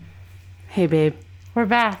Hey, babe. We're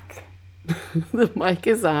back. The mic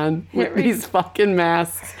is on with these fucking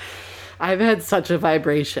masks. I've had such a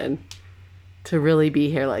vibration to really be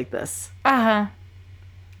here like this. Uh-huh.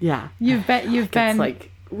 Yeah. You've been It's like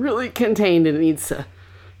really contained and it needs to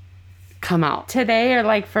come out. today or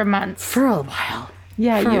like for months? For a while.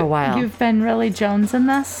 Yeah, for a while. You've been really Jones in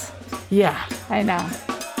this? Yeah. I know.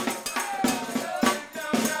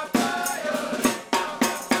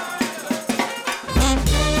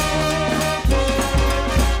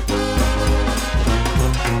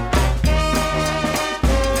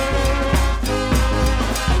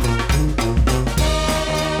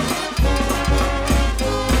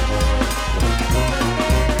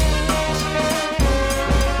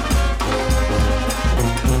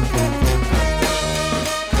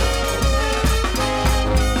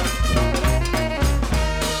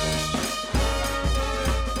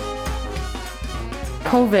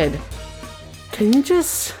 COVID. Can you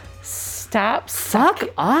just Stop suck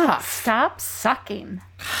off? Stop sucking.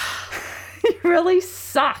 You really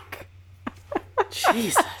suck.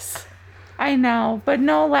 Jesus. I know, but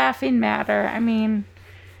no laughing matter. I mean,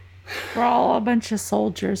 we're all a bunch of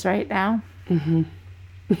soldiers right now. Mm-hmm.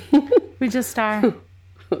 We just are.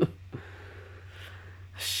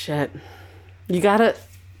 Shit. You gotta...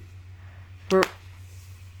 We're...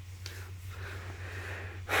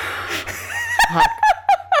 Fuck.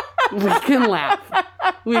 We can laugh.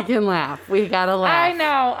 We can laugh. We gotta laugh.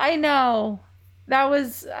 I know. That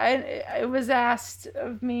was, it was asked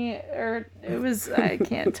of me, or it was, I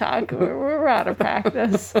can't talk. We're out of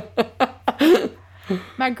practice.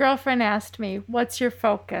 My girlfriend asked me, what's your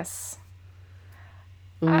focus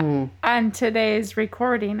on today's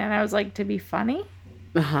recording? And I was like, to be funny?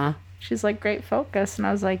 Uh-huh. She's like, great focus. And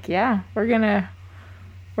I was like, yeah, we're gonna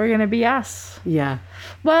be us. Yeah.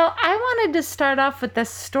 Well, I wanted to start off with this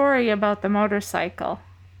story about the motorcycle.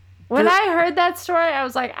 When I heard that story, I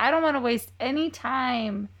was like, I don't want to waste any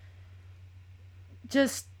time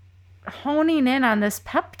just honing in on this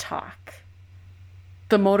pep talk.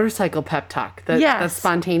 The motorcycle pep talk that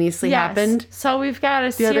spontaneously happened. So we've got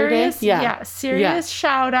a serious serious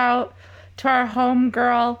shout out to our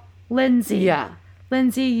homegirl, Lindsay. Yeah.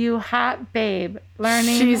 Lindsay, you hot babe.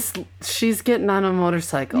 Learning. She's getting on a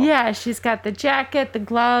motorcycle. Yeah, she's got the jacket, the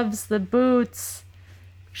gloves, the boots.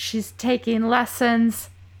 She's taking lessons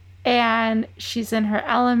and she's in her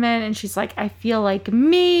element and she's like, I feel like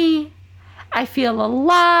me. I feel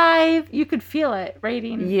alive. You could feel it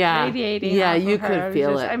radiating. Yeah, you could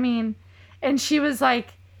feel it. I mean, and she was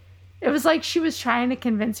like, it was like she was trying to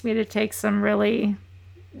convince me to take some really,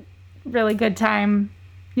 really good time,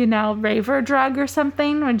 raver drug or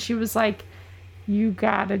something, when she was like, you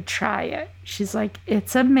gotta try it. She's like,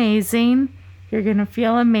 it's amazing. You're gonna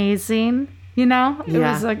feel amazing. It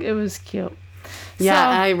was like, it was cute.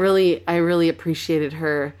 Yeah, So, I really appreciated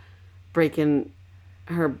her breaking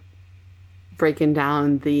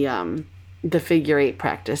down the figure eight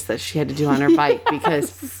practice that she had to do on her bike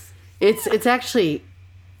because it's actually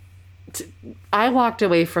I walked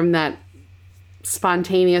away from that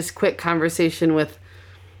spontaneous quick conversation with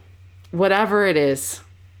whatever it is,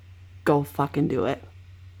 go fucking do it.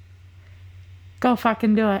 Go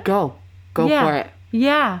fucking do it. Go for it.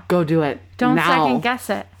 Yeah. Go do it. Don't now. second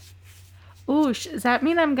guess it. Ooh, does that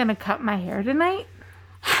mean I'm gonna cut my hair tonight?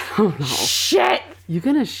 I don't know. Shit. You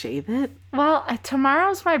gonna shave it? Well,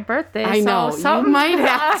 tomorrow's my birthday. I know. So you might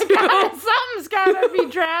have to. Something's gotta be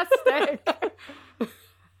drastic.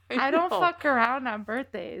 I don't fuck around on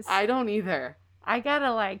birthdays. I don't either. I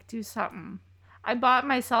gotta do something. I bought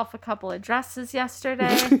myself a couple of dresses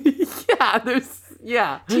yesterday.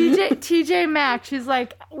 Yeah. TJ Maxx, she's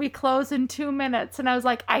like, we close in 2 minutes. And I was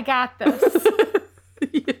like, I got this.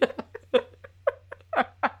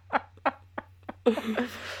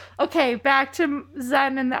 Okay, back to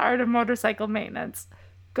Zen and the Art of Motorcycle Maintenance.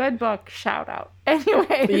 Good book, shout out.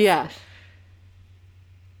 Anyways. Yeah.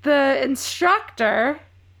 The instructor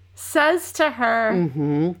says to her,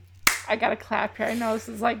 Mm-hmm. I gotta clap here. I know this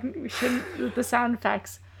is like, we shouldn't do the sound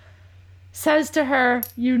effects. Says to her,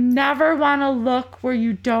 you never want to look where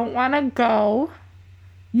you don't want to go.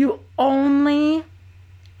 You only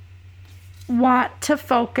want to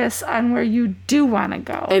focus on where you do want to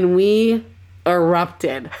go. And we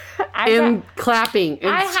erupted in clapping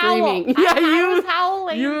and screaming. I was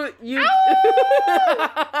howling. You.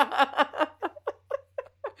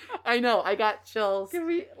 I know. I got chills. Can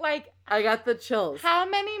we, I got the chills. how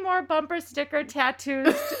many more bumper sticker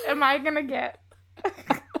tattoos am I going to get?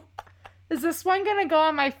 Is this one going to go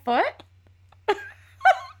on my foot?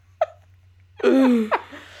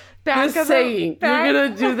 This saying. You're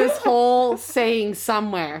going to do this whole saying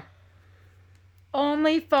somewhere.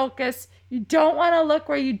 only focus. You don't want to look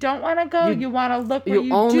where you don't want to go. You want to look where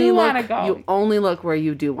you do want to go. You only look where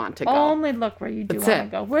you do want to go. Only look where you do want to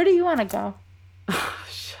go. Where do you want to go?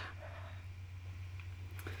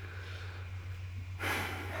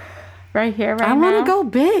 Right here, right now. I want to go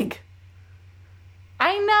big.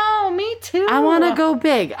 I know, me too. I want to go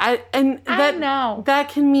big. I know. That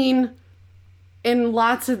can mean in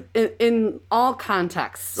all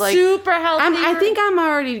contexts. Like super healthy. I think I'm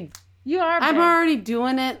already. You are. I'm already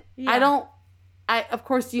doing it. Yeah. Of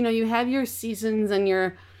course, you have your seasons and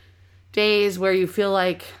your days where you feel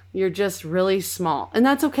like you're just really small, and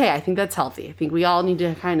that's okay. I think that's healthy. I think we all need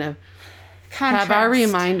to kind of have our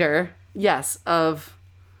reminder, yes, of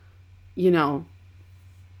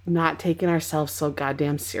not taking ourselves so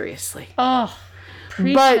goddamn seriously. Oh,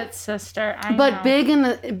 preach it, sister. I know.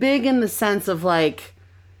 big in the sense of like,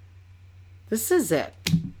 this is it.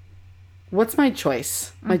 What's my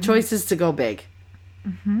choice? My choice is to go big.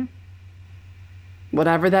 Mm-hmm.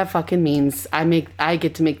 Whatever that fucking means, I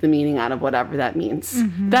get to make the meaning out of whatever that means.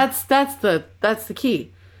 Mm-hmm. That's the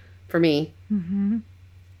key for me. Mm-hmm.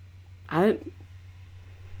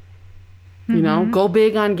 Go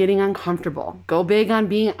big on getting uncomfortable. Go big on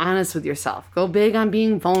being honest with yourself. Go big on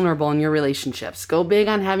being vulnerable in your relationships. Go big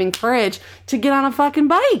on having courage to get on a fucking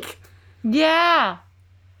bike. Yeah.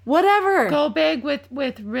 Whatever. Go big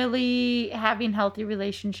with really having healthy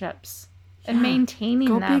relationships and maintaining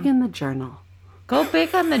them. Go big in the journal. Go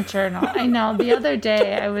big on the journal. I know. The other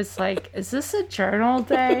day I was like, is this a journal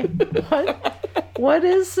day? What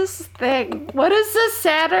is this thing? What is this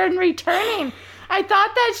Saturn returning? I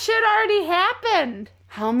thought that shit already happened.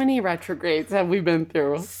 How many retrogrades have we been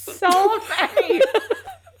through? So many.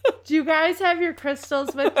 Do you guys have your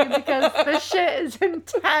crystals with you? Because this shit is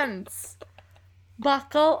intense.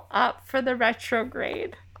 Buckle up for the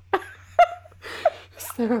retrograde. Is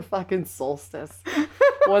there a fucking solstice?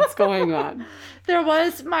 What's going on?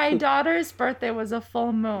 My daughter's birthday was a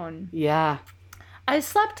full moon. Yeah. I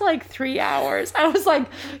slept like 3 hours. I was like,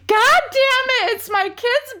 God damn it, it's my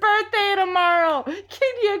kid's birthday tomorrow.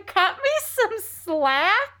 Can you cut me some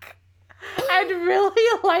slack? I'd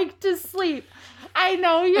really like to sleep. I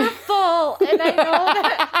know you're full, and I know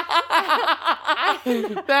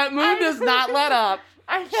that... that moon does not let up.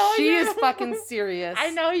 I know she is fucking serious. I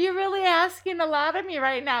know you're really asking a lot of me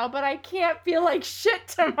right now, but I can't feel like shit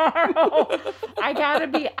tomorrow. I gotta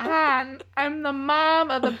be on. I'm the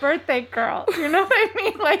mom of the birthday girl. You know what I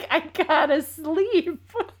mean? Like, I gotta sleep.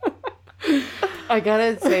 I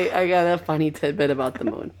gotta say, I got a funny tidbit about the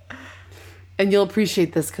moon. And you'll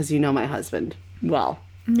appreciate this because you know my husband well.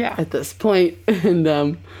 Yeah. At this point.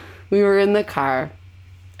 And we were in the car,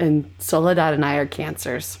 and Soledad and I are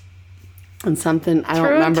cancers. And something I don't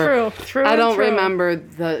remember. True. I don't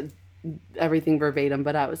remember everything verbatim,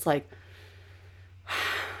 but I was like,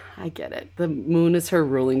 I get it. The moon is her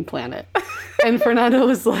ruling planet. And Fernando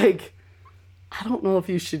was like, I don't know if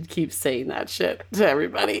you should keep saying that shit to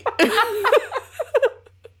everybody.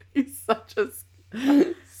 He's such a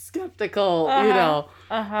skeptical,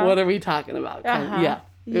 what are we talking about? Yeah.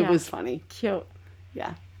 It was funny. Cute.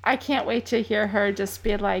 Yeah. I can't wait to hear her just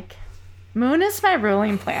be like, moon is my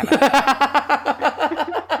ruling planet.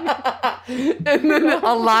 And then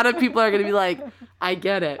a lot of people are going to be like, I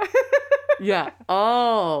get it. Yeah.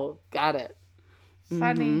 Oh, got it.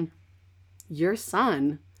 Funny. Mm-hmm. Your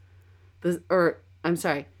son, the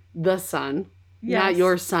son, yes. Not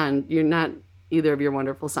your son. You're not either of your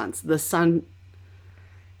wonderful sons. The sun,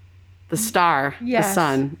 the star, yes. The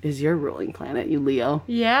sun is your ruling planet, you Leo.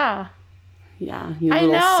 Yeah. Yeah, you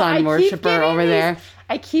little sun worshiper over there.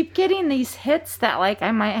 I keep getting these hits that, like,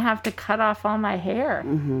 I might have to cut off all my hair.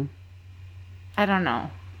 Mm-hmm. I don't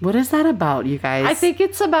know. What is that about, you guys? I think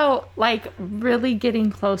it's about, like, really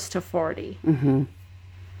getting close to 40. Mm-hmm.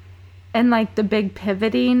 And, like, the big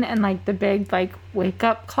pivoting and, like, the big, like,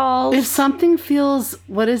 wake-up calls. If something feels,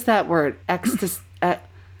 what is that word?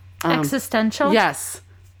 Existential? Yes.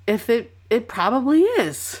 If it probably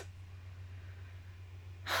is.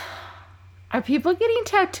 Are people getting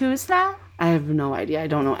tattoos now? I have no idea. I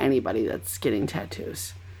don't know anybody that's getting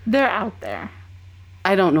tattoos. They're out there.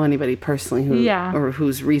 I don't know anybody personally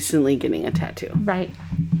who's recently getting a tattoo. Right.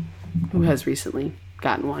 Who has recently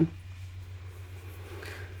gotten one.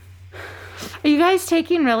 Are you guys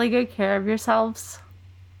taking really good care of yourselves?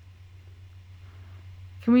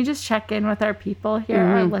 Can we just check in with our people here,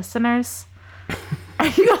 our listeners? Are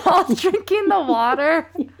you all drinking the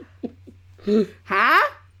water? Huh?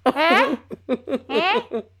 Eh?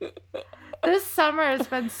 This summer has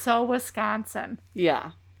been so Wisconsin.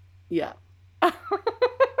 Yeah. Yeah.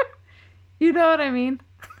 You know what I mean?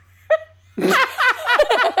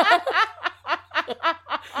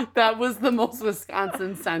 That was the most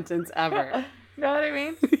Wisconsin sentence ever. Know what I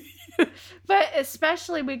mean? But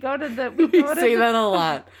especially we go to the We say that a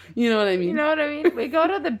lot. You know what I mean? You know what I mean? We go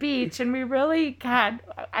to the beach and we really, God,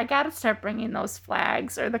 I got to start bringing those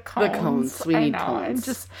flags or the cones. The cones. We need cones. And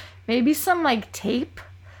just maybe some like tape,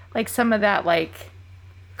 like some of that like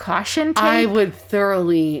caution tape. I would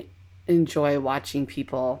thoroughly enjoy watching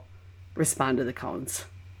people respond to the cones.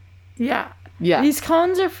 Yeah. Yeah. These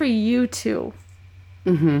cones are for you too.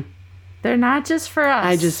 Mm-hmm. They're not just for us.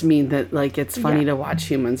 I just mean that, like, it's funny to watch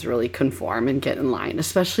humans really conform and get in line,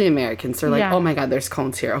 especially Americans. They're like, oh my God, there's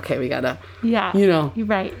cones here. Okay, we gotta, you know. You're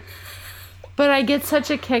right. But I get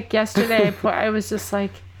such a kick yesterday. I was just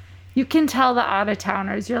like, you can tell the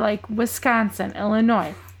out-of-towners. You're like, Wisconsin,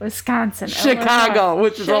 Illinois, Wisconsin, Chicago, Illinois,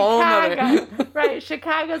 which is a whole nother. Right,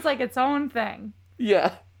 Chicago's like its own thing.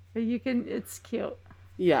 Yeah. But you can, it's cute.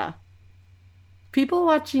 Yeah. People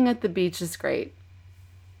watching at the beach is great.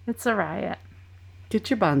 It's a riot. Get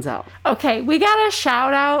your buns out. Okay, we got a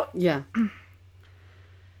shout out. Yeah.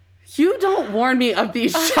 You don't warn me of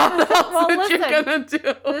these shout outs that you're going to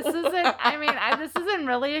do. This isn't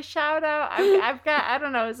really a shout out. I've got, I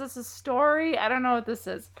don't know, is this a story? I don't know what this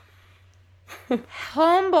is.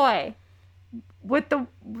 Homeboy with the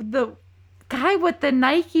guy with the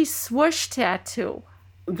Nike swoosh tattoo.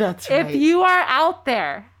 That's right. If you are out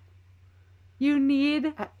there, you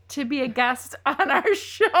need to be a guest on our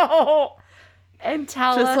show and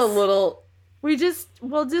tell us. Just a little.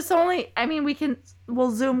 We'll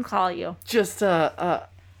Zoom call you. Just 10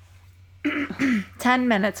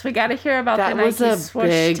 minutes. We got to hear about that the was Nike a swoosh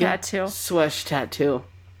big tattoo. Swoosh tattoo.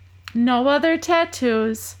 No other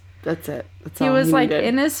tattoos. That's it. That's he all was like needed.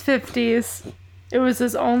 in his 50s. It was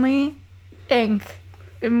his only ink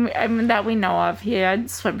that we know of. He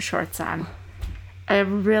had swim shorts on. A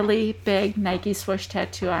really big Nike swoosh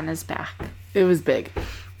tattoo on his back. It was big.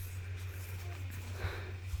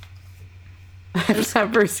 I've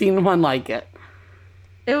never seen one like it.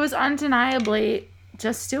 It was undeniably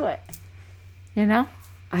just do it. You know?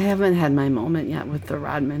 I haven't had my moment yet with the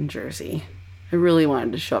Rodman jersey. I really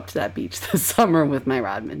wanted to show up to that beach this summer with my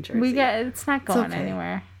Rodman jersey. It's not going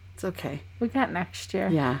anywhere. It's okay. We got next year.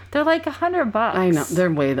 Yeah. They're like $100. I know. They're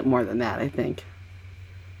way more than that, I think.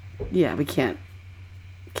 Yeah, we can't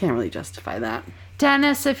really justify that.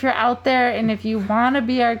 Dennis, if you're out there and if you want to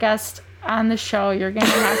be our guest on the show, you're going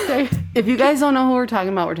to have to. If you guys don't know who we're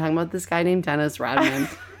talking about this guy named Dennis Rodman.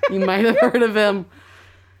 You might have heard of him.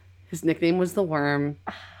 His nickname was the Worm.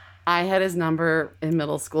 I had his number in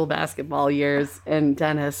middle school basketball years. And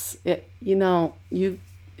Dennis, if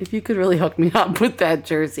you could really hook me up with that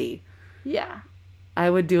jersey. Yeah. I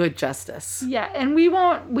would do it justice. Yeah, and we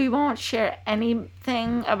won't share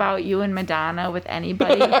anything about you and Madonna with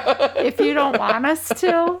anybody. If you don't want us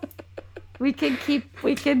to, we can keep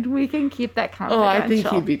that confidential. Oh, I think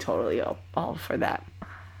he'd be totally all for that.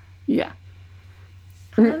 Yeah.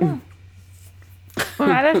 I don't know. We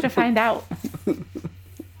might have to find out.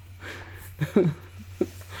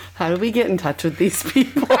 How do we get in touch with these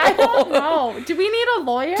people? I don't know. Do we need a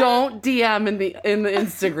lawyer? Don't DM in the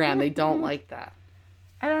Instagram. They don't like that.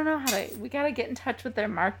 I don't know we gotta get in touch with their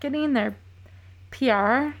marketing, their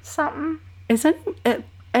PR, something. Is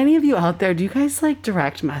any of you out there, do you guys like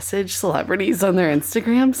direct message celebrities on their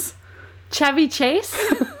Instagrams? Chevy Chase?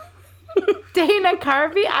 Dana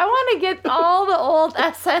Carvey? I want to get all the old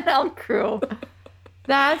SNL crew.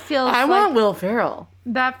 I want Will Ferrell.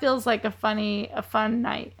 That feels like a fun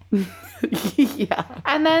night. Yeah.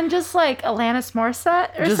 And then just like Alanis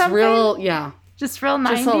Morissette or just something. Just real 90s.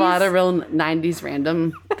 Just a lot of real 90s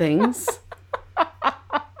random things.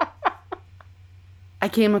 I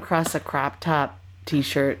came across a crop top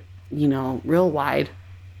t-shirt, real wide,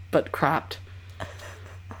 but cropped.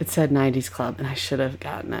 It said 90s Club, and I should have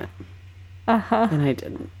gotten it. Uh-huh. And I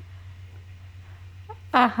didn't.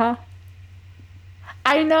 Uh-huh.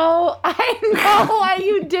 I know why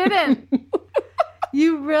you didn't.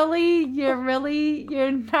 You're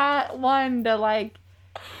not one to like,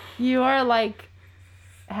 you are like,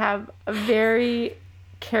 have a very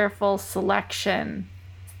careful selection.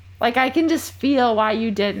 Like, I can just feel why you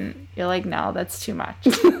didn't. You're like, no, that's too much.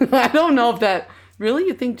 I don't know if that, really?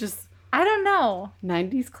 You think just... I don't know.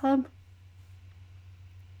 90s Club?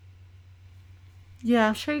 Yeah.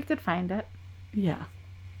 I'm sure you could find it. Yeah.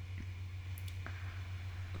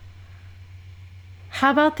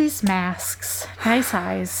 How about these masks? Nice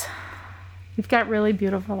eyes. You've got really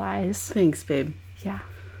beautiful eyes. Thanks, babe. Yeah.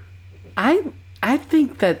 I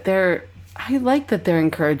think that I like that they're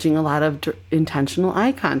encouraging a lot of intentional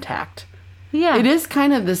eye contact. Yeah. It is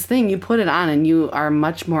kind of this thing, you put it on and you are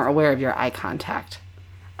much more aware of your eye contact.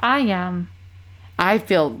 I am. I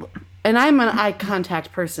feel, and I'm an eye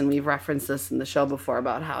contact person. We've referenced this in the show before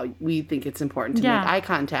about how we think it's important to make eye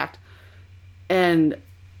contact. And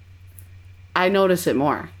I notice it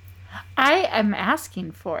more. I am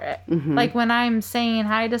asking for it. Mm-hmm. Like when I'm saying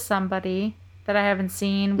hi to somebody that I haven't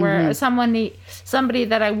seen, where somebody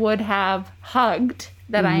that I would have hugged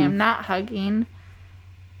that I am not hugging,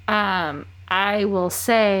 I will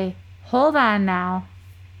say, hold on now.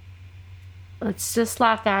 Let's just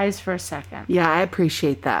lock eyes for a second. Yeah, I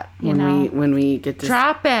appreciate that when we get to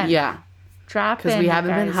drop in. Yeah. Drop in. Because we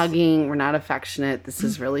haven't been guys. hugging. We're not affectionate. This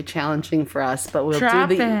is really challenging for us, but we'll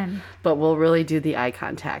we'll really do the eye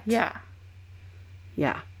contact. Yeah.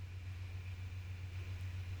 Yeah.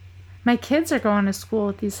 My kids are going to school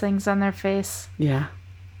with these things on their face. Yeah.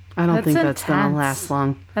 I don't think that's going to last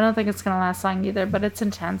long. I don't think it's going to last long either, but it's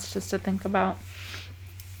intense just to think about.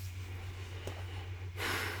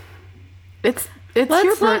 It's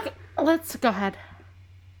your birthday. Let's go ahead.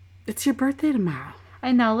 It's your birthday tomorrow.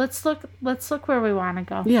 I know. Let's look where we want to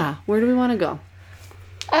go. Yeah. Where do we want to go?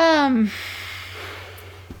 I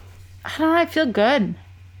don't know. I feel good.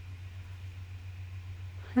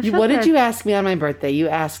 What did you ask me on my birthday? You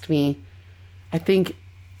asked me, I think,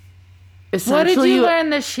 essentially. What did you learn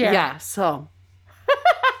this year? Yeah, so.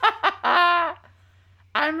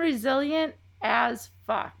 I'm resilient as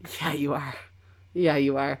fuck. Yeah, you are. Yeah,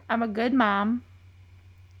 you are. I'm a good mom.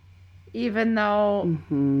 Even though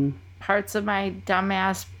parts of my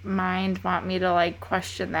dumbass mind want me to, like,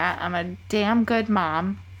 question that. I'm a damn good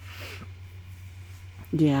mom.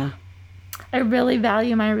 Yeah. I really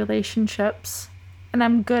value my relationships. And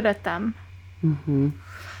I'm good at them.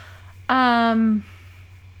 To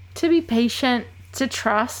be patient, to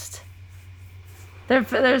trust.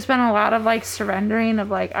 There's been a lot of like surrendering of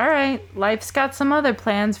like, all right, life's got some other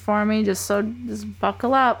plans for me. Just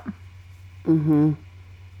buckle up. The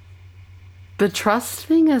trust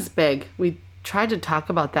thing is big. We tried to talk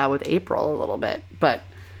about that with April a little bit, but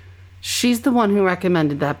she's the one who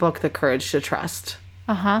recommended that book, The Courage to Trust.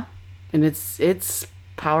 And it's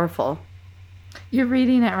powerful. You're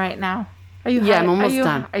reading it right now. Are you? Yeah, I'm almost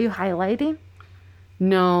done. Are you highlighting?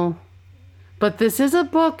 No, but this is a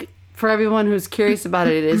book for everyone who's curious about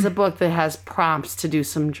it. It is a book that has prompts to do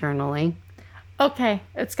some journaling. Okay,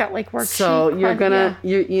 it's got like worksheets. So you're gonna,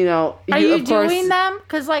 you know. Are you doing them?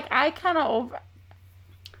 Because like I kind of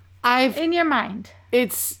in your mind.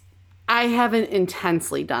 I haven't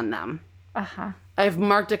intensely done them. I've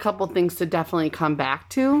marked a couple things to definitely come back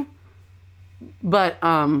to, but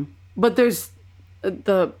there's.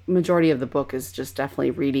 The majority of the book is just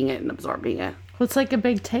definitely reading it and absorbing it. What's like a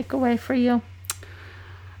big takeaway for you?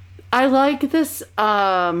 I like this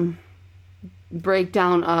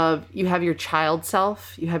breakdown of you have your child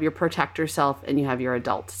self, you have your protector self, and you have your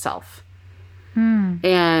adult self.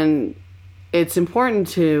 And it's important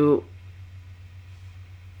to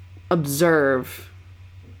observe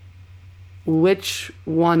which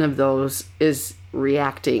one of those is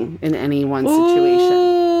reacting in any one situation.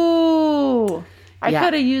 Ooh. I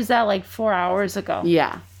could have used that like 4 hours ago.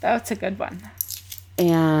 Yeah. That's a good one.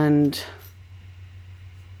 And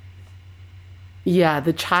yeah,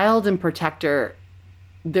 the child and protector,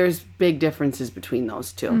 there's big differences between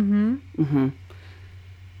those two.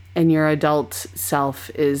 And your adult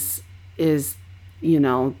self is, you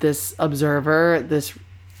know, this observer, this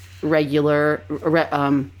regulator.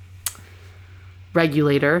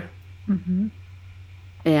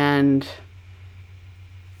 And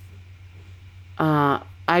I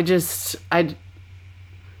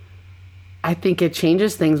think it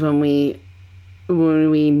changes things when we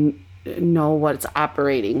know what's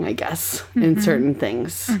operating, I guess, in certain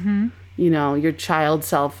things. You know, your child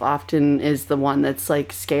self often is the one that's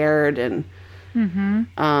like scared and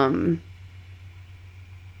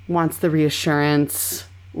wants the reassurance,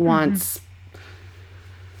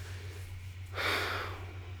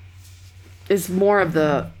 is more of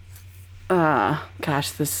the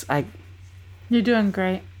You're doing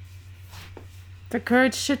great. The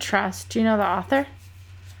Courage to Trust. Do you know the author?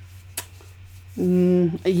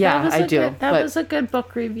 Yeah, I do. That was a good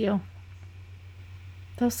book review.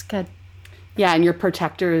 That was good. Yeah, and your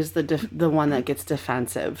protector is the one that gets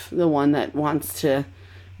defensive, the one that wants to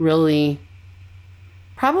really,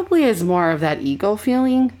 probably is more of that ego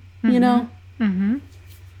feeling, you know?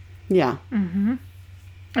 Yeah.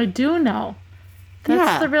 I do know.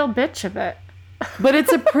 That's the real bitch of it. But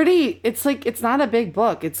it's it's not a big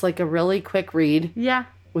book. It's like a really quick read. Yeah.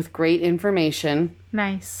 With great information.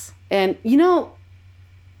 Nice. And, you know,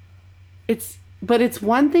 it's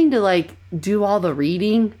one thing to like do all the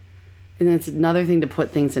reading, and it's another thing to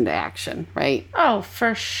put things into action, right? Oh,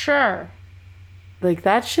 for sure. Like,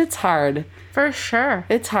 that shit's hard. For sure.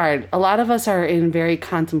 It's hard. A lot of us are in very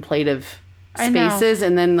contemplative I know. spaces,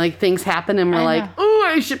 and then, like, things happen, and we're I like, know. "Oh,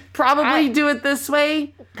 I should probably do it this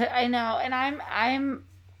way." I know. And I'm,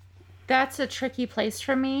 that's a tricky place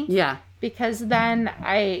for me. Yeah. Because then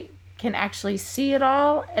I can actually see it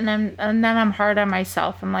all, and then I'm hard on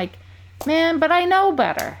myself. I'm like, man, but I know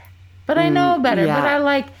better. But I know better. yeah.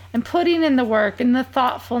 But I'm putting in the work and the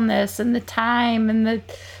thoughtfulness and the time and the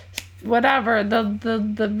whatever,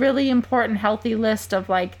 the really important healthy list of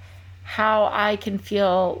like how I can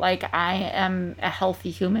feel like I am a healthy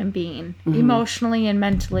human being, emotionally and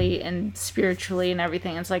mentally and spiritually and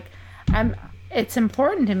everything. It's like it's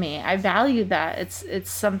important to me. I value that. It's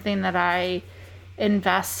something that I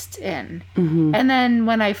invest in. And then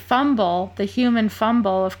when I fumble, the human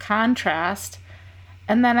fumble of contrast,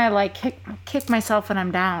 and then I like kick myself when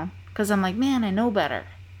I'm down because I'm like, man, I know better.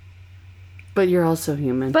 But you're also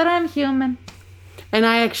human. But I'm human. And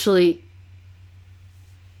I actually,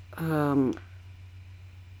 I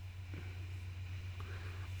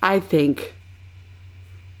think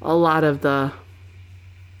a lot of the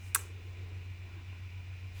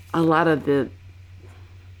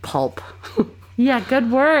pulp Yeah,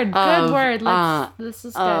 good word. Good word. This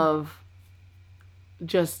is good. of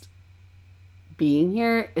just being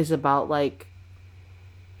here is about like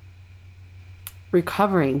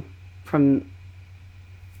recovering from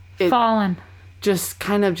it. Fallen. Just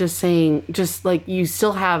kind of just saying, just like you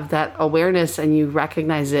still have that awareness and you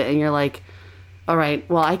recognize it and you're like, all right,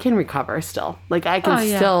 well, I can recover still. Like I can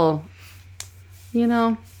still, you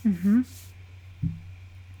know.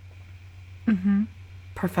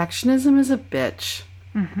 Perfectionism is a bitch.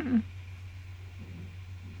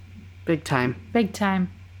 Big time. Big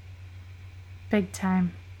time. Big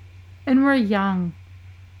time. And we're young.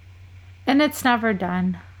 And it's never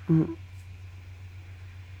done.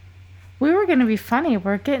 We were going to be funny.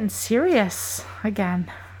 We're getting serious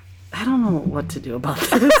again. I don't know what to do about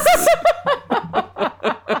this.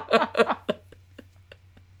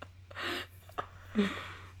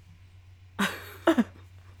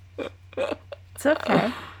 It's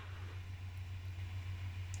okay.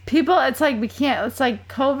 People, it's like we can't, it's like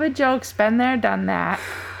COVID jokes, been there, done that,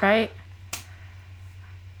 right?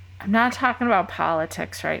 I'm not talking about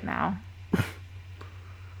politics right now.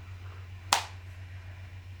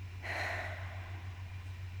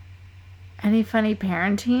 Any funny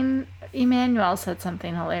parenting? Emmanuel said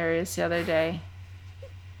something hilarious the other day.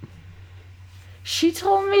 She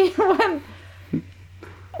told me when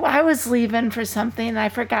I was leaving for something, I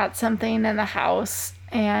forgot something in the house,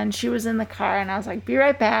 and she was in the car, and I was like, be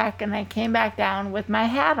right back, and I came back down with my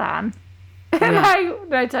hat on. And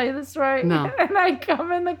did I tell you the story? No. And I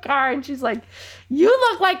come in the car, and she's like, you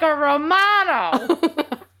look like a Romano.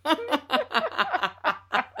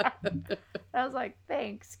 I was like,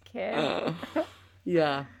 thanks, kid.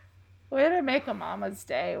 Yeah. Way to make a mama's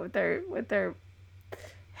day with their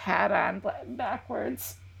hat on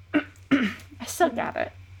backwards. I still got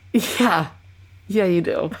it. Yeah. Yeah, you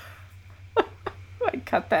do. I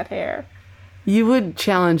cut that hair. You would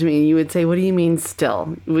challenge me and you would say, what do you mean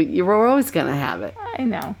still? We're always going to have it. I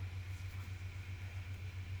know.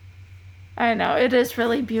 It is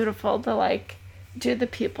really beautiful to like do the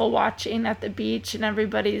people watching at the beach and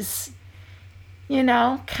everybody's,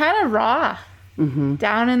 kind of raw.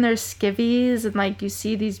 Down in their skivvies, and like you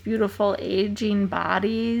see these beautiful aging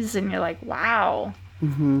bodies and you're like, wow,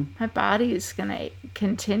 my body is gonna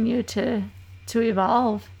continue to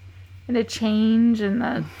evolve and to change, and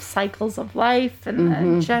the cycles of life and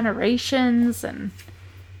the generations, and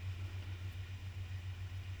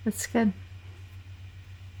it's good.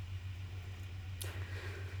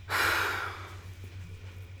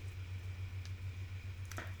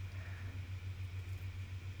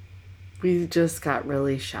 We just got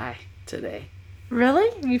really shy today. Really?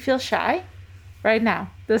 You feel shy right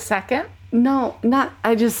now? The second? No, not,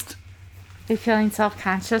 I just... Are you feeling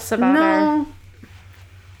self-conscious about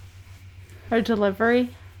our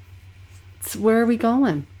delivery? Where are we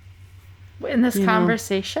going? In this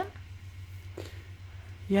conversation?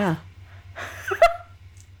 Yeah.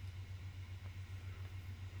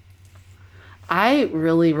 I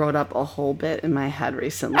really wrote up a whole bit in my head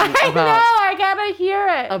recently I gotta hear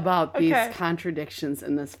it. about these contradictions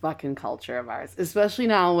in this fucking culture of ours, especially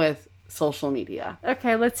now with social media.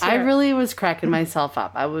 Okay, let's hear I it. really was cracking myself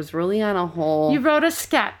up. I was really on a whole... You wrote a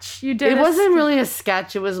sketch. You did. It wasn't really a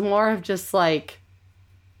sketch. It was more of just like...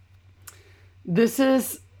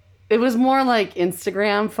 It was more like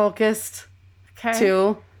Instagram focused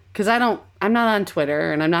too. Because I I'm not on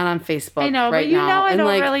Twitter and I'm not on Facebook. I know, right but you now. know I And, don't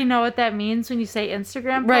like, really know what that means when you say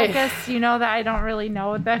Instagram Right. focus. You know that I don't really know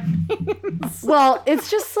what that means. Well, it's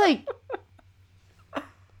just like,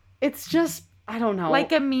 it's just, I don't know.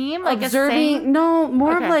 Like a meme? Like a observing, saying? no,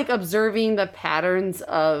 more Okay. of like observing the patterns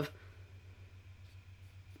of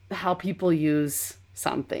how people use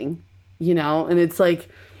something, you know? And it's like,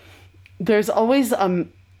 there's always,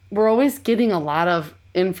 we're always getting a lot of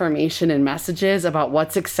information and messages about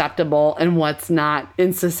what's acceptable and what's not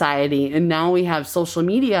in society. And now we have social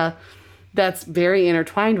media that's very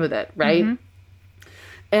intertwined with it, right? Mm-hmm.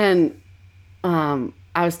 And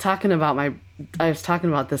I was talking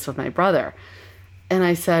about this with my brother, and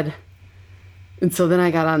I said, and so then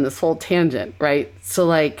I got on this whole tangent, right? So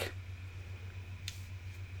like,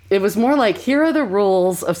 it was more like, here are the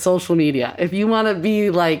rules of social media. If you want to be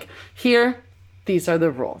like, here, these are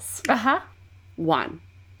the rules. Uh-huh. 1,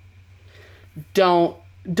 don't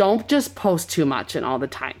just post too much and all the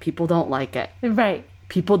time. People don't like it. Right.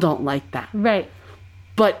 People don't like that. Right.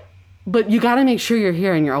 But you got to make sure you're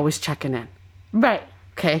here and you're always checking in. Right.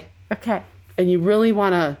 Okay? Okay. And you really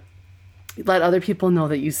want to let other people know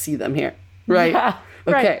that you see them here. Right? Yeah,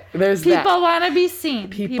 Okay. right. There's People that. want to be seen.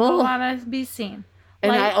 People- People want to be seen.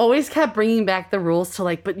 And Like- I always kept bringing back the rules to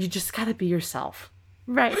like, but you just got to be yourself.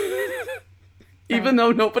 Right. Even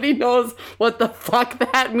though nobody knows what the fuck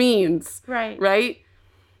that means. Right. Right?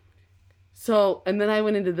 So, and then I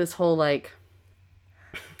went into this whole like,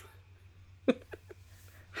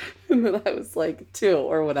 and then I was like 2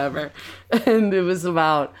 or whatever. And it was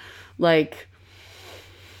about like,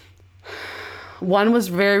 one was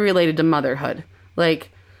very related to motherhood.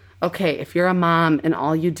 Like, okay, if you're a mom and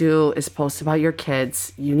all you do is post about your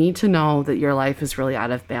kids, you need to know that your life is really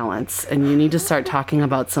out of balance and you need to start talking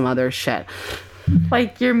about some other shit.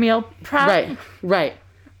 Like your meal prep. Right.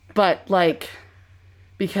 But like,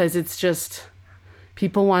 because it's just,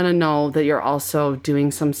 people want to know that you're also doing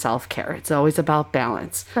some self-care. It's always about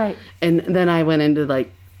balance. Right. And then I went into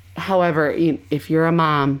like, however, if you're a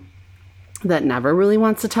mom that never really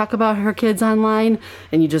wants to talk about her kids online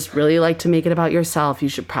and you just really like to make it about yourself, you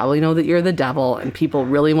should probably know that you're the devil and people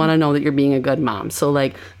really want to know that you're being a good mom. So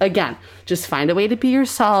like, again, just find a way to be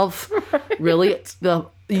yourself. Really,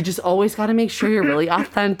 you just always got to make sure you're really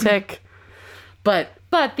authentic. But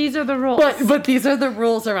these are the rules. but these are the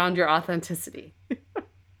rules around your authenticity.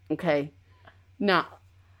 Okay. Now,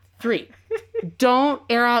 3, don't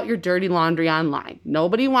air out your dirty laundry online.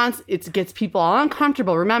 Nobody wants, it gets people all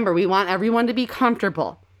uncomfortable. Remember, we want everyone to be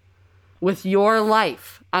comfortable with your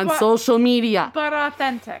life on social media. But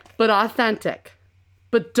authentic. But authentic.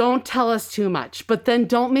 But don't tell us too much. But then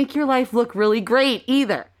don't make your life look really great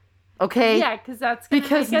either. Okay? Yeah, because that's gonna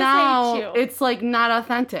Because make us now hate you. it's like not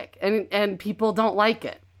authentic and people don't like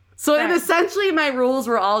it. So Right. it essentially my rules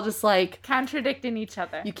were all just like, Contradicting each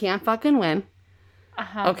other. you can't fucking win.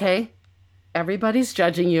 Uh-huh. Okay? Everybody's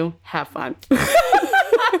judging you. Have fun.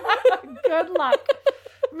 Good luck.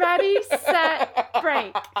 Ready, set,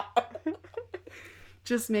 break.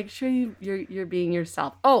 Just make sure you're being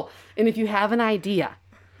yourself. Oh, and if you have an idea,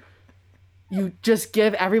 you just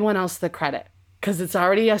give everyone else the credit. Because it's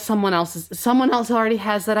already someone else already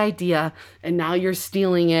has that idea, and now you're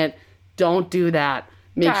stealing it. Don't do that.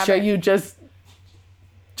 Make Got sure it. you just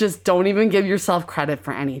don't even give yourself credit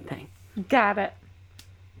for anything. Got it.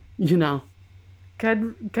 You know.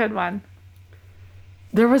 Good one.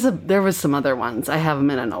 There was some other ones. I have them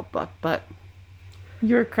in a notebook, but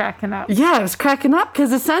You were cracking up. yeah, I was cracking up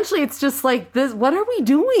because essentially it's just like this. What are we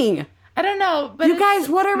doing? I don't know, but You guys,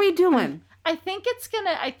 what are we doing? I think it's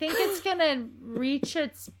gonna reach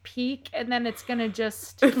its peak, and then it's gonna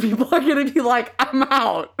just People are gonna be like, I'm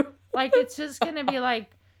out. like it's just gonna be like,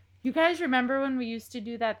 you guys remember when we used to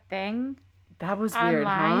do that thing That was weird,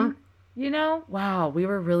 online? huh? You know, Wow, we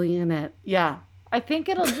were really in it. Yeah. I think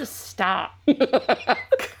it'll just stop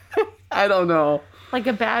I don't know. like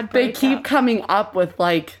a bad. They breakup. keep coming up with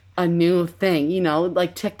like a new thing, you know,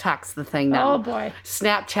 like TikTok's the thing now. Oh boy.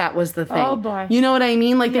 Snapchat was the thing. Oh, boy. You know what I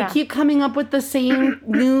mean? Like Yeah. they keep coming up with the same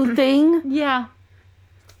new thing. Yeah.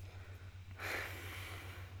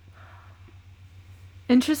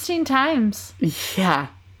 Interesting times. Yeah.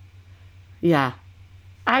 Yeah.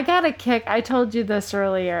 I got a kick. I told you this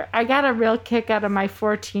earlier. I got a real kick out of my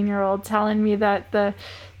 14-year-old telling me that the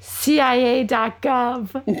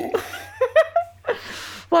CIA.gov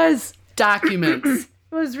Documents.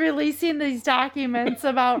 was releasing these documents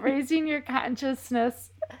about raising your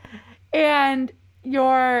consciousness and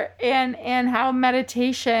and how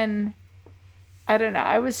meditation. I don't know.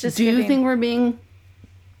 I was just Do you getting- think we're being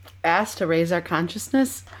asked to raise our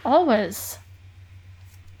consciousness? always.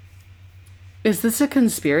 Is this a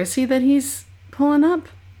conspiracy that he's pulling up?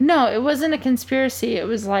 No, it wasn't a conspiracy. It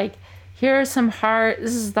was like, this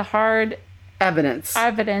is the hard Evidence.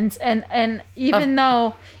 and even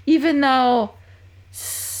though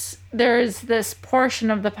there's this portion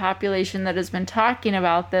of the population that has been talking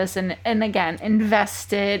about this and again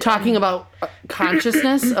invested Talking about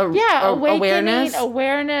consciousness, awareness,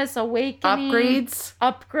 awakening,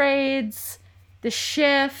 upgrades, the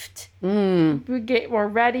shift. We're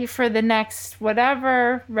ready for the next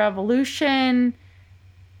whatever revolution,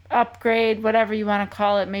 upgrade, whatever you want to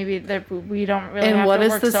call it. Maybe that we don't really. And have what to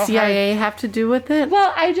does work the so CIA hard. have to do with it?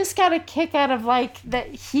 Well, I just got a kick out of like that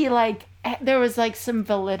he like there was like some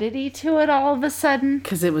validity to it all of a sudden.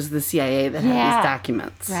 Because it was the CIA that had these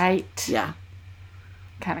documents. Right. Yeah.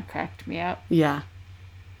 Kind of cracked me up Yeah.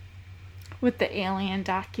 with the alien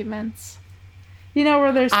documents. You know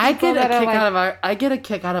where there's I people get a like,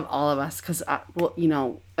 kick out of all of us because,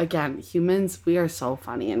 again, humans, we are so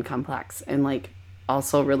funny and complex and like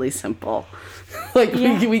also really simple. Like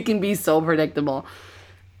we can be so predictable.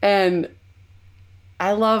 And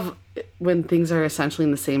I love when things are essentially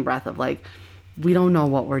in the same breath of like, we don't know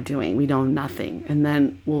what we're doing. We know nothing. And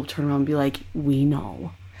then we'll turn around and be like, we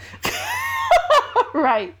know.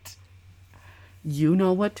 right. You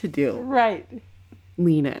know what to do. Right.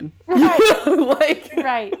 Lean in. Right.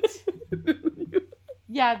 Right.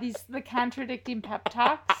 Yeah, the contradicting pep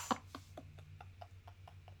talks.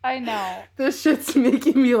 I know. This shit's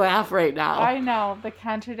making me laugh right now. I know. The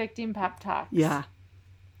contradicting pep talks. Yeah.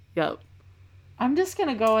 Yep. I'm just going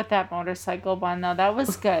to go with that motorcycle one, though. That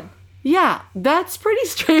was good. Yeah, that's pretty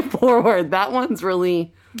straightforward. That one's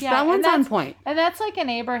really... Yeah, that one's on point. And that's like an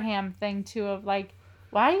Abraham thing, too, of like,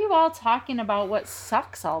 why are you all talking about what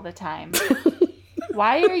sucks all the time?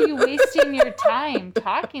 Why are you wasting your time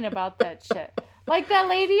talking about that shit? Like that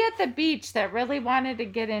lady at the beach that really wanted to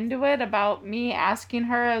get into it about me asking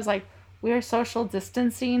her. I was like, we're social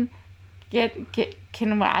distancing.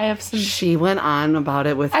 Can I have some... She went on about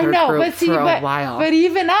it with her group for a while. But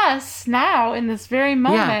even us now, in this very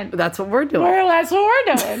moment... Yeah, that's what we're doing. That's what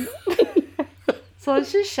we're doing. So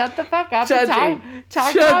let's just shut the fuck up Judging. and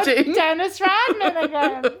talk about Dennis Rodman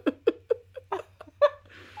again.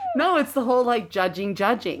 No, it's the whole like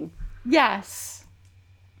judging. Yes.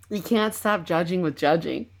 You can't stop judging with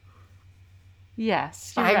judging.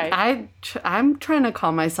 Yes, you're right. I'm trying to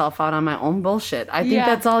call myself out on my own bullshit. I think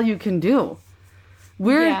that's all you can do.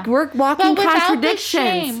 We're walking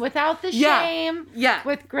contradictions. Without the shame. Yeah.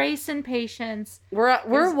 With grace and patience.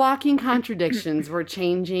 We're walking contradictions. We're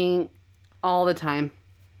changing all the time.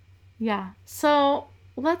 Yeah. So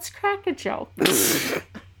let's crack a joke.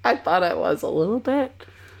 I thought I was a little bit.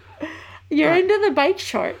 You're into the bike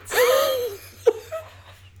shorts.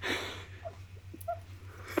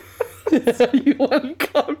 Are you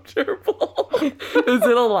uncomfortable? Is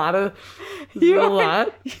it a lot? You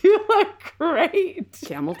look great.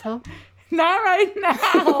 Camel toe? Not right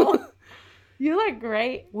now. You look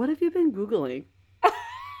great. What have you been Googling?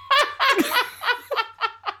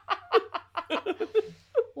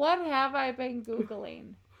 What have I been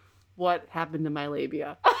Googling? What happened to my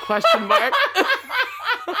labia? Question mark.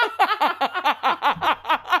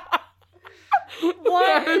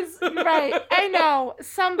 What is right? I know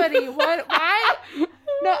somebody. What? Why?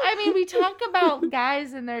 No, I mean we talk about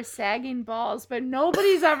guys and their sagging balls, but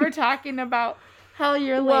nobody's ever talking about how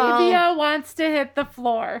your labia wants to hit the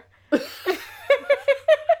floor. Is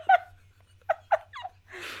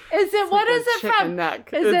it? What is it from? Neck.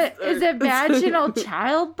 Is it vaginal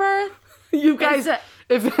childbirth? You guys,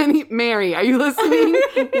 Mary, are you listening?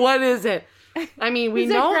 What is it? I mean, we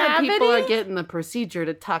know that people are getting the procedure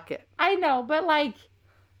to tuck it. I know, but like...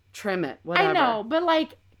 Trim it, whatever. I know, but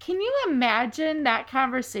like, can you imagine that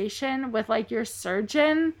conversation with like your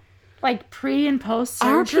surgeon, like pre and post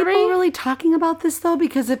surgery? Are people really talking about this though?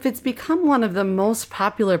 Because if it's become one of the most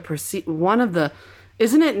popular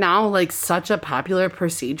isn't it now like such a popular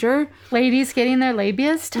procedure? Ladies getting their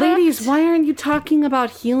labias tucked? Ladies, why aren't you talking about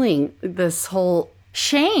healing this whole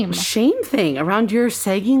shame thing around your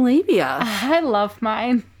sagging labia? I love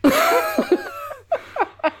mine.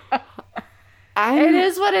 It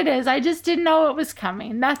is what it is. I just didn't know it was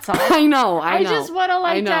coming. That's all. I know. I just would have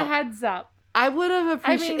liked a heads up. I would have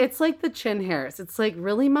appreciated. It's like the chin hairs. It's like,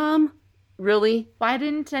 really, Mom? Really? Why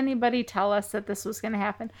didn't anybody tell us that this was going to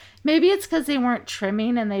happen? Maybe it's because they weren't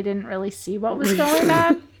trimming and they didn't really see what was going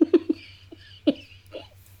on.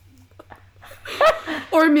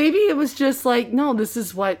 Or maybe it was just like, no, this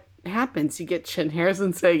is what happens. You get chin hairs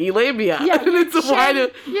and saggy labia. Yeah,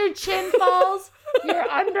 and your chin falls, your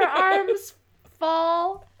underarms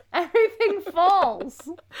fall, everything falls.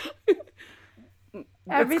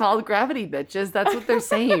 It's called gravity, bitches. That's what they're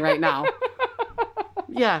saying right now.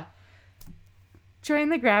 Yeah. Join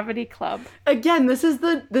the gravity club. Again, this is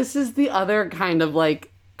the other kind of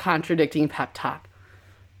like contradicting pep talk.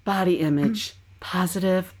 Body image,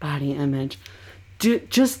 positive body image.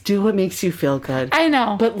 Just do what makes you feel good. I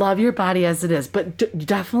know. But love your body as it is. But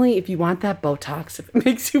definitely, if you want that Botox, if it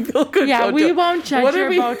makes you feel good, yeah, we won't judge your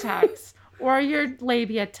we... Botox or your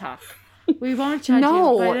labia tuck. We won't judge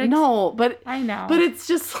you. But I know. But it's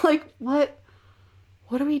just like, what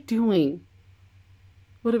are we doing?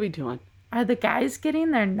 What are we doing? Are the guys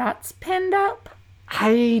getting their nuts pinned up?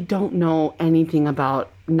 I don't know anything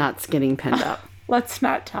about nuts getting pinned up. Let's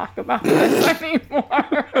not talk about this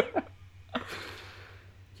anymore.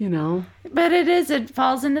 You know? But it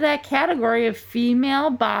falls into that category of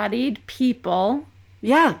female-bodied people.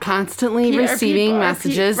 Yeah, constantly receiving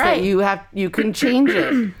messages that you can change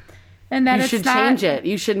it. And that you should change it.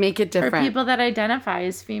 You should make it different. For people that identify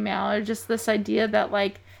as female, or just this idea that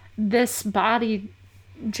like this body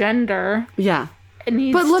gender. Yeah.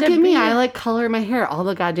 Needs but look to at me. I like color my hair all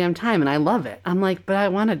the goddamn time and I love it. I'm like, but I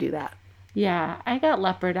want to do that. Yeah, I got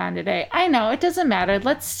leopard on today. I know, it doesn't matter.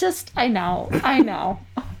 I know.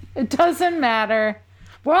 It doesn't matter.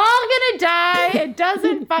 We're all gonna die. It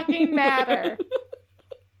doesn't fucking matter.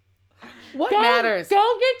 What matters?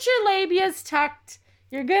 Go get your labias tucked.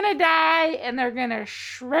 You're gonna die and they're gonna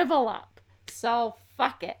shrivel up. So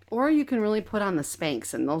fuck it. Or you can really put on the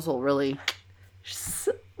Spanx and those will really...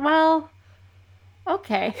 Well,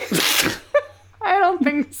 okay. I don't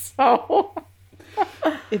think so.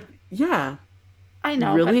 Yeah. I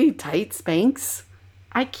know. Really tight Spanx?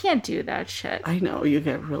 I can't do that shit. I know. You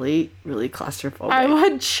get really, really claustrophobic. I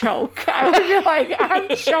would choke. I would be like, I'm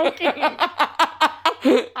choking.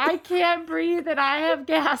 I can't breathe and I have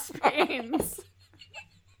gas pains.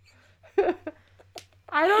 I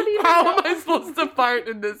don't even How know. am I supposed to fart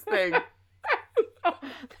in this thing?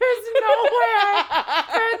 There's nowhere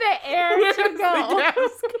for the air to go. The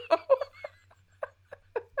gas go?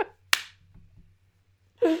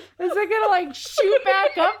 Is it gonna like shoot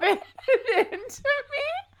back up into me?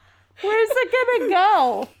 Where's it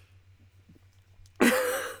gonna go?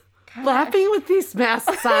 Laughing with these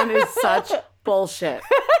masks on is such bullshit.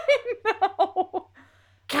 I know.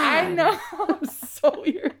 God, I know. I'm so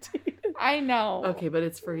irritated. I know. Okay, but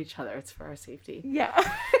it's for each other. It's for our safety. Yeah.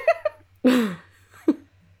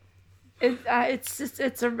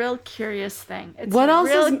 It's a real curious thing. It's what a else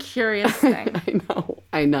real is curious thing.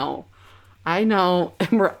 I know,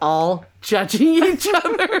 and we're all judging each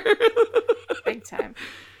other. Big time.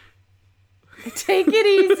 Take it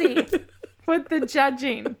easy with the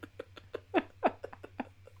judging.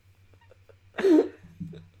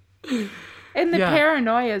 And the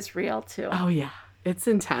paranoia is real too. Oh yeah, it's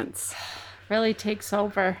intense. Really takes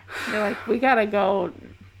over. You're like, we gotta go.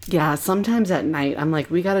 Yeah, sometimes at night I'm like,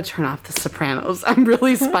 we gotta turn off The Sopranos. I'm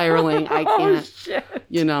really spiraling. I can't. Oh shit.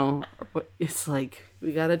 You know, it's like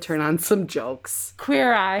we gotta turn on some jokes.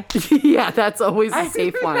 Queer Eye. Yeah, that's always a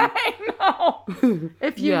safe one. I know.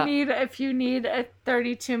 If you need a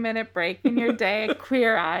 32-minute break in your day,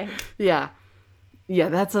 Queer Eye. Yeah,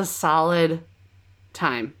 that's a solid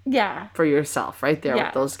time. Yeah. For yourself, right there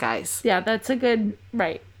with those guys. Yeah, that's a good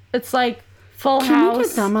right. It's like Full House. Can we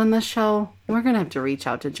get them on the show? We're gonna have to reach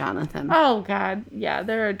out to Jonathan. Oh God, yeah,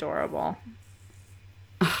 they're adorable.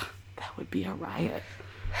 That would be a riot.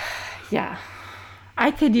 Yeah.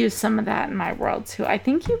 I could use some of that in my world too. I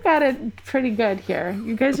think you got it pretty good here.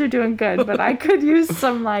 You guys are doing good, but I could use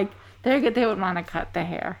some like they would want to cut the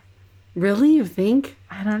hair. Really? You think?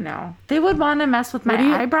 I don't know. They would want to mess with my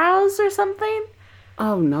eyebrows or something.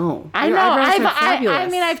 Oh no. I Your know. eyebrows are fabulous. I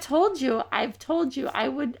mean, I've told you. I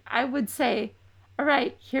would say, all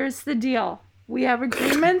right, here's the deal. We have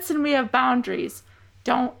agreements and we have boundaries.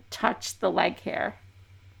 Don't touch the leg hair.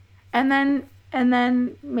 And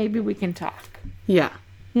then maybe we can talk. Yeah.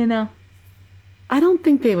 You know? I don't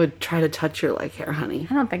think they would try to touch your leg hair, honey.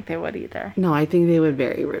 I don't think they would either. No, I think they would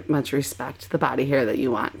very much respect the body hair that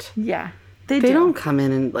you want. Yeah. They don't come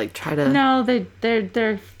in and like try to. No,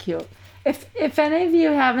 they're cute. If any of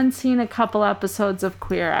you haven't seen a couple episodes of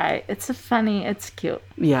Queer Eye, it's cute.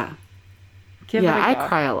 Yeah. Give it a I go.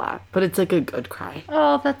 cry a lot, but it's like a good cry.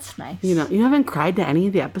 Oh, that's nice. You know, you haven't cried to any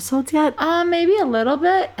of the episodes yet? Maybe a little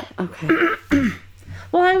bit. Okay.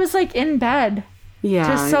 Well, I was like in bed. Yeah.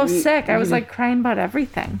 Just so sick. I was like crying about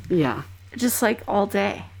everything. Yeah. Just like all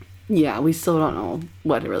day. Yeah, we still don't know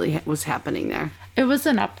what really was happening there. It was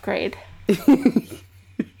an upgrade. It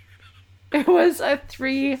was a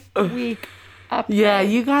 3-week upgrade. Yeah,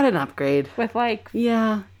 you got an upgrade. With like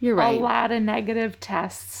yeah, you're right. A lot of negative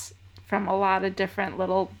tests from a lot of different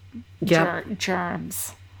little Yep.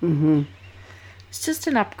 germs. Mm-hmm. It's just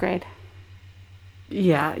an upgrade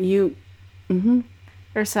Yeah,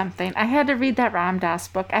 or something. I had to read that Ram Dass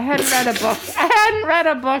book. I hadn't read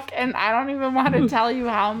a book. And I don't even want to tell you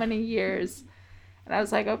how many years. And I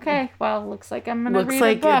was like, okay, well, looks like I'm going to read looks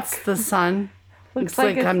like a book. it's the sun. Looks like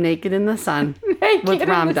like it's- I'm naked in the sun Naked with in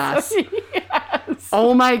Ram the Dass. sun. Yes.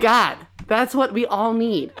 Oh my God. That's what we all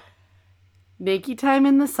need. Naked time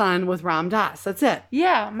in the sun with Ram Dass. That's it.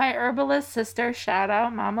 Yeah, my herbalist sister, shout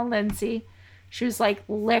out Mama Lindsay. She was like,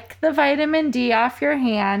 lick the vitamin D off your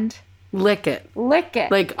hand. Lick it. Lick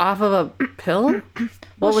it. Like off of a pill?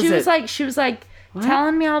 What was she it? was like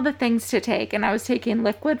telling me all the things to take, and I was taking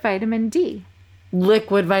liquid vitamin D.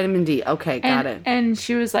 Liquid vitamin D. Okay, got it. And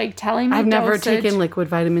she was like telling me I've never dosage. taken liquid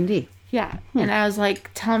vitamin D. Yeah. And I was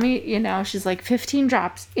like, tell me, she's like 15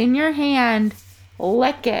 drops in your hand,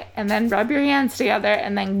 lick it, and then rub your hands together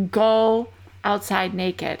and then go outside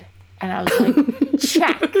naked. And I was like,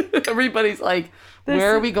 check. Everybody's like,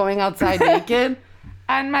 where are we going outside naked?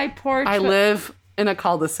 On my porch. I live in a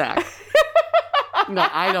cul-de-sac. No,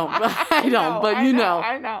 I don't. But you know.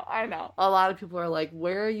 I know. A lot of people are like,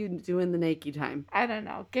 where are you doing the naked time? I don't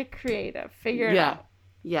know. Get creative. Figure it out.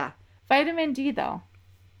 Yeah. Vitamin D, though.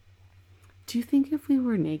 Do you think if we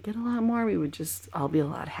were naked a lot more, we would just all be a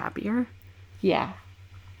lot happier? Yeah.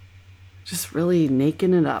 Just really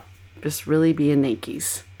naking it up. Just really being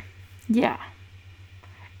nakies. Yeah.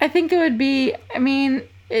 I think it would be,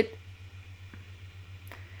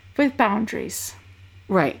 with boundaries.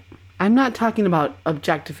 Right. I'm not talking about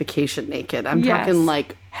objectification naked. I'm Yes. talking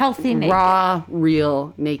like Healthy naked. raw,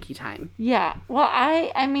 real naked time. Yeah. Well,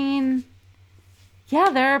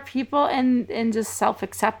 there are people in just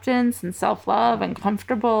self-acceptance and self-love and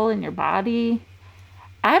comfortable in your body.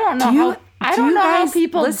 I don't know how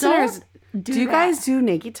people listeners, do you that. guys do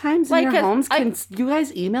naked times Like, in your 'cause, homes? like- Can you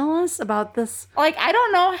guys email us about this? Like, I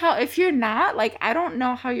don't know how, if you're not, like, I don't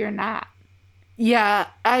know how you're not. Yeah,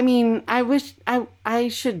 I wish I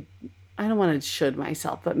should. I don't want to should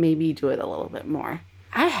myself, but maybe do it a little bit more.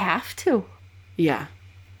 I have to. Yeah.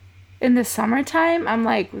 In the summertime, I'm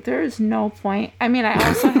like, there's no point. I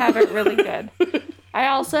also have it really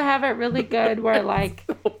good. Where, like,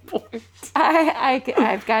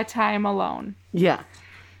 I've got time alone. Yeah.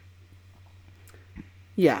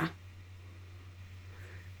 Yeah.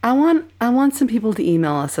 I want some people to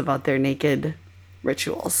email us about their naked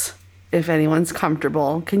rituals. If anyone's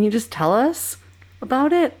comfortable, can you just tell us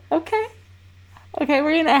about it? Okay,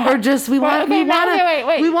 we're gonna. Or just we want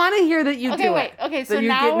to hear that you do it. Okay, so that you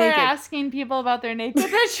now get we're naked. asking people about their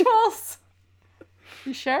naked rituals.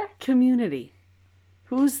 You sure? Community.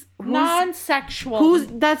 Who's Non-sexual.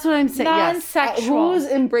 that's what I'm saying. Non-sexual. Yes.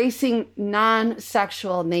 Who's embracing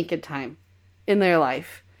non-sexual naked time in their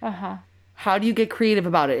life? Uh-huh. How do you get creative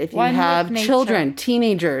about it? If you One with have nature. children,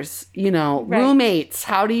 teenagers, Right. roommates,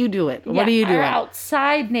 how do you do it? What do you do? Or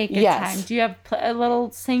outside naked Yes. time. Do you have a little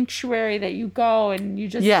sanctuary that you go and you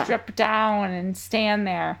just strip down and stand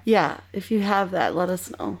there? Yeah, if you have that, let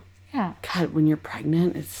us know. Yeah. God, when you're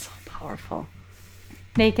pregnant, it's so powerful.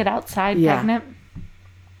 Naked outside, Yeah. pregnant.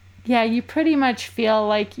 Yeah, you pretty much feel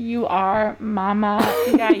like you are Mama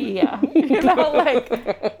Gaia.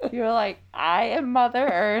 You're like, I am Mother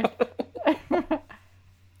Earth.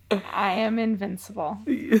 I am invincible.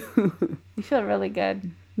 You feel really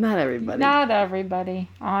good. Not everybody. Not everybody.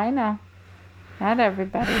 Oh, I know. Not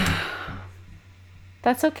everybody.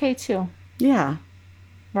 That's okay too. Yeah.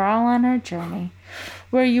 We're all on our journey.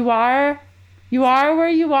 Where you are where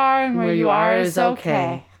you are, and where you are is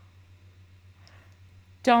okay.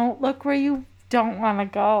 Don't look where you don't want to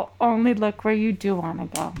go. Only look where you do want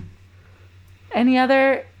to go. Any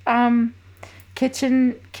other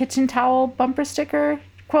kitchen towel bumper sticker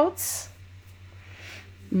quotes?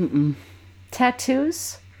 Mm-mm.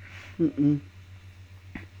 Tattoos? Mm-mm.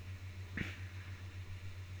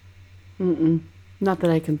 Mm-mm. Not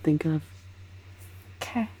that I can think of.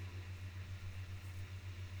 Okay.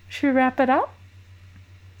 Should we wrap it up?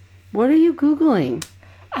 What are you Googling?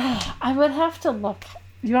 I would have to look.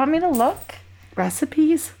 Do you want me to look?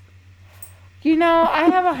 Recipes? I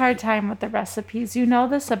have a hard time with the recipes. You know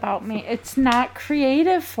this about me. It's not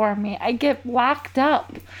creative for me. I get locked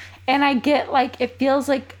up. And I get it feels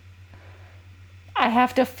like I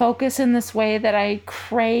have to focus in this way that I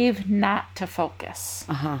crave not to focus.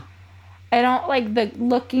 Uh-huh. I don't like the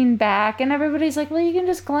looking back, and everybody's like, well, you can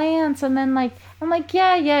just glance. And then I'm like,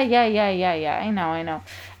 yeah. I know.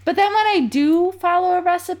 But then when I do follow a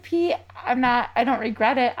recipe, I don't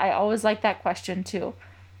regret it. I always like that question too.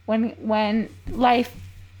 When life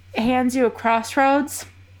hands you a crossroads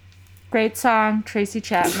Great song, Tracy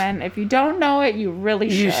Chapman. If you don't know it, you really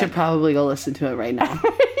should. You should probably go listen to it right now.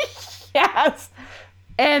 Yes.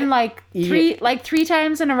 And like three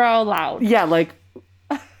times in a row loud. Yeah, like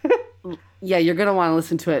yeah, you're gonna want to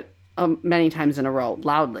listen to it many times in a row,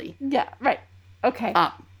 loudly. Yeah, right. Okay.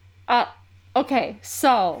 Up. Okay,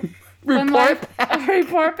 so Report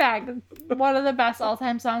Report Back. One of the best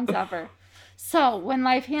all-time songs ever. So when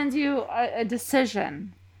life hands you a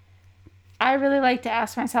decision, I really like to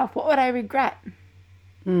ask myself, what would I regret?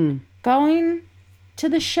 Going to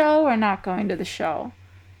the show or not going to the show?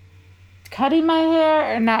 Cutting my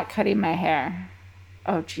hair or not cutting my hair?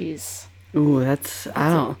 Oh, geez. Ooh, that's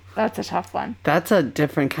a tough one. That's a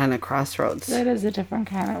different kind of crossroads. That is a different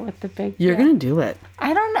kind of with the big... You're going to do it.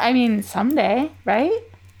 I mean, someday, right?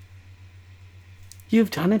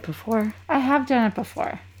 You've done it before. I have done it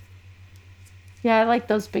before. Yeah, I like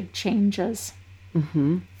those big changes.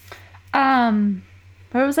 Mm-hmm.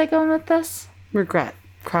 Where was I going with this? Regret.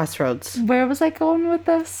 Crossroads. Where was I going with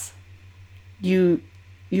this? You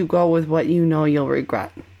go with what you know you'll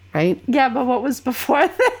regret, right? Yeah, but what was before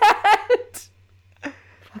that?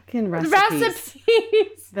 Fucking recipes.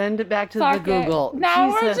 Then back to the Google. Now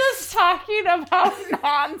Jesus. we're just talking about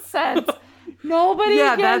nonsense. Nobody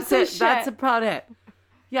gives a shit. That's about it.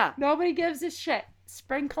 Yeah. Nobody gives a shit.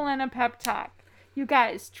 Sprinkle in a pep talk. You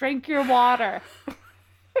guys, drink your water.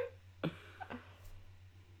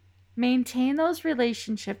 Maintain those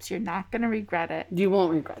relationships. You're not going to regret it. You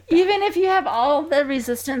won't regret that. Even if you have all the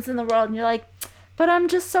resistance in the world and you're like, but I'm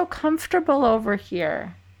just so comfortable over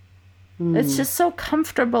here. It's just so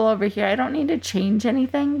comfortable over here. I don't need to change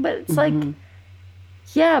anything. But it's like,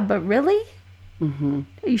 yeah, but really? Are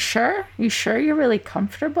you sure? You sure you're really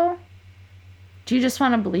comfortable? Do you just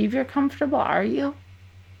want to believe you're comfortable? Are you?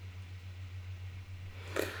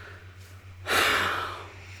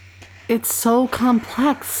 It's so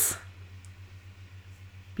complex.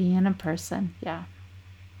 Being a person, yeah.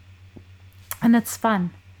 And it's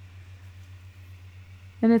fun.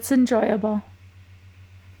 And it's enjoyable.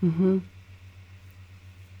 And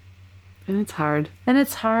it's hard. And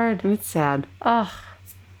it's hard. And it's sad. Ugh.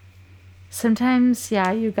 Sometimes,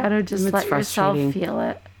 yeah, you gotta just let yourself feel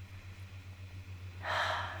it.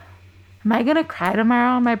 Am I gonna cry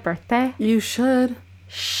tomorrow on my birthday? You should.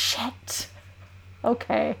 Shit.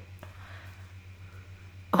 Okay.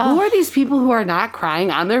 Who are these people who are not crying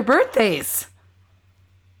on their birthdays?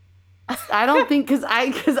 I don't think, because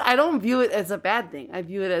I don't view it as a bad thing. I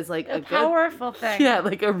view it as like a powerful thing. Yeah,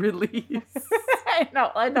 like a release. I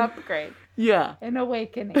know, an upgrade. Yeah. An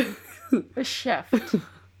awakening. A shift.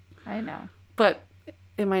 I know. But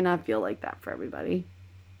it might not feel like that for everybody.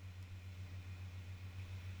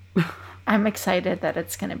 I'm excited that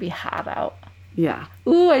it's going to be hot out. Yeah.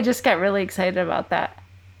 Ooh, I just got really excited about that.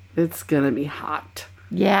 It's going to be hot.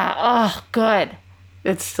 Yeah. Oh, good.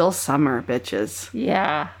 It's still summer, bitches.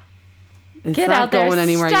 Yeah. It's Get not out there. going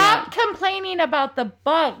anywhere Stop yet. complaining about the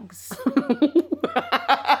bugs.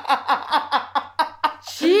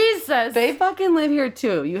 Jesus. They fucking live here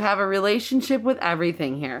too. You have a relationship with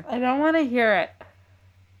everything here. I don't want to hear it.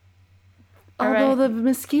 Although the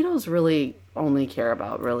mosquitoes really only care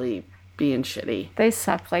about really being shitty. They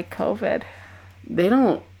suck like COVID. They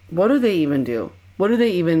don't. What do they even do? What do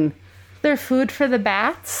they even... They're food for the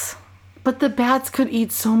bats? But the bats could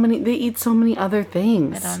eat so many... They eat so many other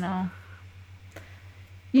things. I don't know.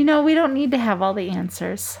 You know, we don't need to have all the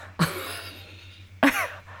answers.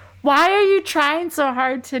 Why are you trying so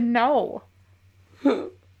hard to know?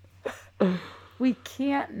 We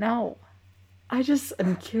can't know.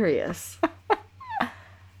 I'm curious.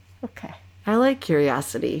 Okay. I like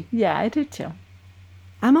curiosity. Yeah, I do too.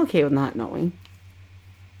 I'm okay with not knowing.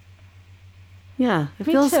 Yeah, it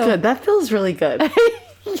Me feels too. good. That feels really good.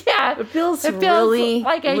 Yeah. It feels really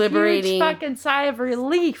like a liberating. huge fucking sigh of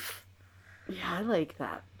relief. Yeah, I like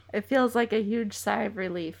that. It feels like a huge sigh of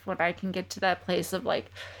relief when I can get to that place of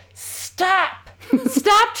like, stop!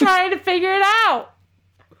 Stop trying to figure it out!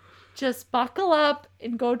 Just buckle up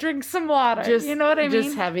and go drink some water. You know what I mean?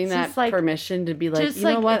 Just having that permission to be like, you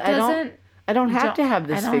know like, what? I don't have to have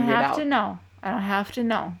this figured out. I don't have to know. I don't have to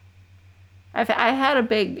know. I had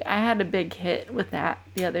a big hit with that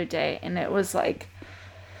the other day, and it was like,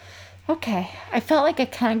 okay. I felt like I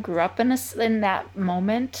kind of grew up in that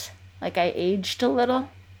moment. Like I aged a little.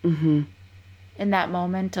 Mm-hmm. In that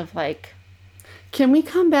moment of like. Can we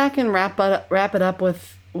come back and wrap it up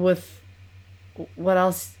with what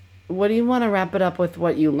else? What do you want to wrap it up with?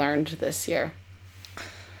 What you learned this year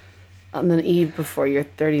on the eve before your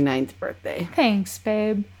 39th birthday? Thanks,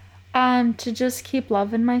 babe. To just keep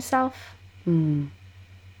loving myself. Yeah,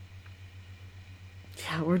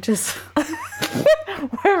 we're just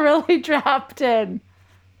We're really dropped in.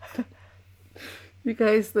 You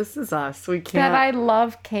guys, this is us. We That can't. I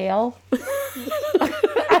love kale.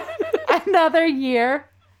 Another year.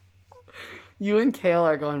 You and Kale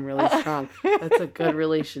are going really strong. That's a good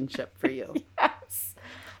relationship for you. Yes.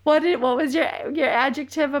 What was your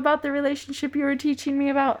adjective about the relationship you were teaching me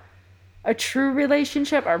about? A true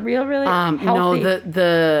relationship, a real relationship? No,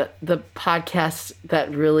 the podcast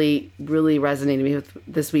that really, really resonated with me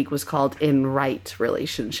this week was called In Right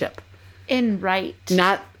Relationship. In right.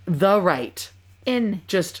 Not the right. In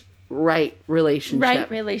Just right relationship. right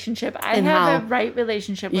relationship. I And have how- a right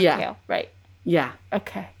relationship with Yeah. Kale. Right. Yeah.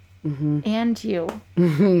 Okay. And you.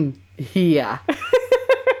 Yeah.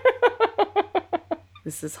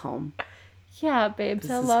 This is home. Yeah, babes,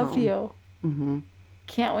 I is love home. you.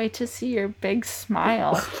 Can't wait to see your big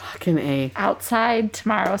smile Fucking A. outside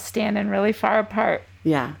tomorrow, standing really far apart.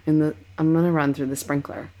 Yeah. I'm gonna run through the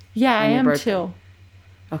sprinkler. Yeah, I your am birthday. too.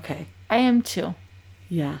 Okay. I am too.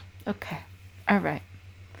 Yeah. Okay. All right.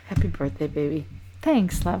 Happy birthday, baby.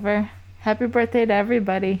 Thanks, lover. Happy birthday to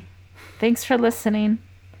everybody. Thanks for listening.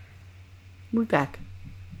 We'll be back.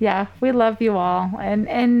 Yeah, we love you all.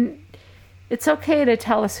 And it's okay to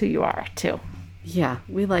tell us who you are, too. Yeah,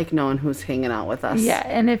 we like knowing who's hanging out with us. Yeah,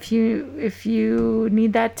 and if you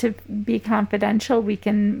need that to be confidential, we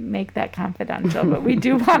can make that confidential. But we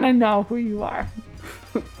do want to know who you are.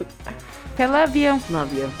 Okay, love you.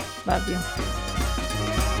 Love you. Love you.